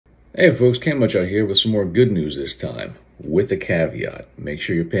Hey folks, Kambotrout here with some more good news this time, with a caveat. Make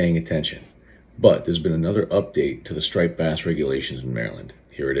sure you're paying attention. But there's been another update to the striped bass regulations in Maryland.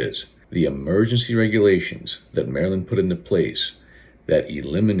 Here it is. The emergency regulations that Maryland put into place that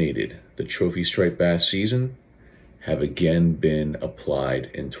eliminated the trophy striped bass season have again been applied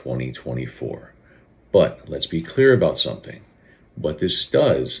in 2024. But let's be clear about something. What this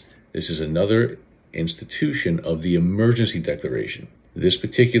does, this is another institution of the emergency declaration. This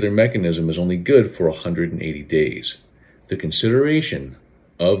particular mechanism is only good for 180 days. The consideration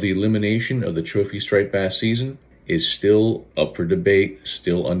of the elimination of the trophy striped bass season is still up for debate,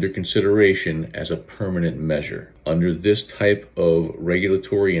 still under consideration as a permanent measure. Under this type of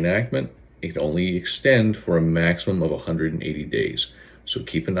regulatory enactment, it can only extend for a maximum of 180 days. So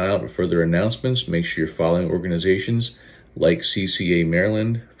keep an eye out for further announcements. Make sure you're following organizations like CCA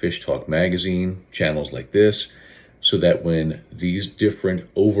Maryland, Fish Talk Magazine, channels like this, so that when these different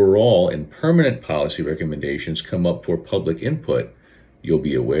overall and permanent policy recommendations come up for public input, you'll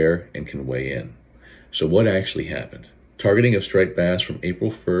be aware and can weigh in. So what actually happened? Targeting of striped bass from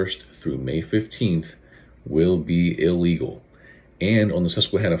April 1st through May 15th will be illegal. And on the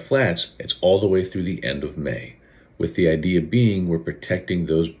Susquehanna Flats, it's all the way through the end of May, with the idea being we're protecting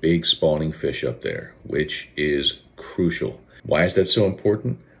those big spawning fish up there, which is crucial. Why is that so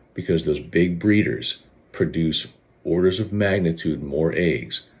important? Because those big breeders produce orders of magnitude more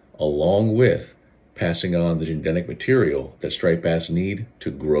eggs, along with passing on the genetic material that striped bass need to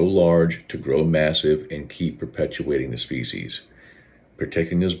grow large, to grow massive, and keep perpetuating the species.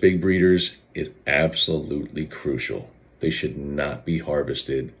 Protecting those big breeders is absolutely crucial. They should not be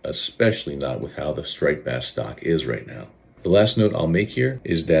harvested, especially not with how the striped bass stock is right now. The last note I'll make here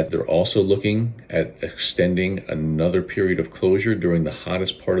is that they're also looking at extending another period of closure during the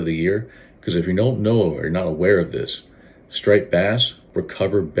hottest part of the year. Because if you don't know or not aware of this, striped bass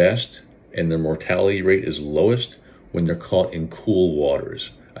recover best and their mortality rate is lowest when they're caught in cool waters.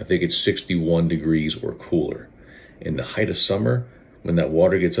 I think it's 61 degrees or cooler. In the height of summer, when that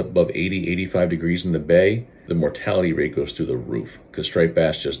water gets up above 80, 85 degrees in the bay, the mortality rate goes through the roof because striped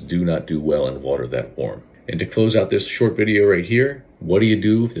bass just do not do well in water that warm. And to close out this short video right here, what do you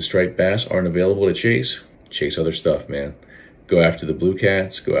do if the striped bass aren't available to chase? Chase other stuff, man. Go after the blue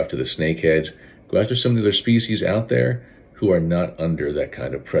cats, go after the snakeheads, go after some of the other species out there who are not under that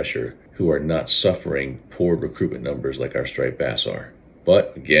kind of pressure, who are not suffering poor recruitment numbers like our striped bass are.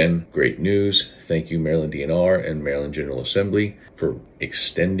 But again, great news. Thank you, Maryland DNR and Maryland General Assembly, for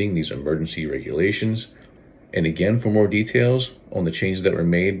extending these emergency regulations. And again, for more details on the changes that were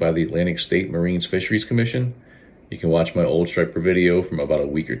made by the Atlantic State Marine Fisheries Commission, you can watch my old striper video from about a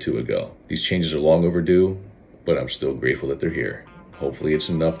week or two ago. These changes are long overdue, but I'm still grateful that they're here. Hopefully it's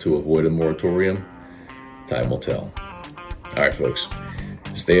enough to avoid a moratorium. Time will tell. All right, folks,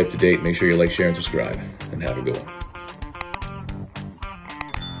 stay up to date. Make sure you like, share, and subscribe, and have a good one.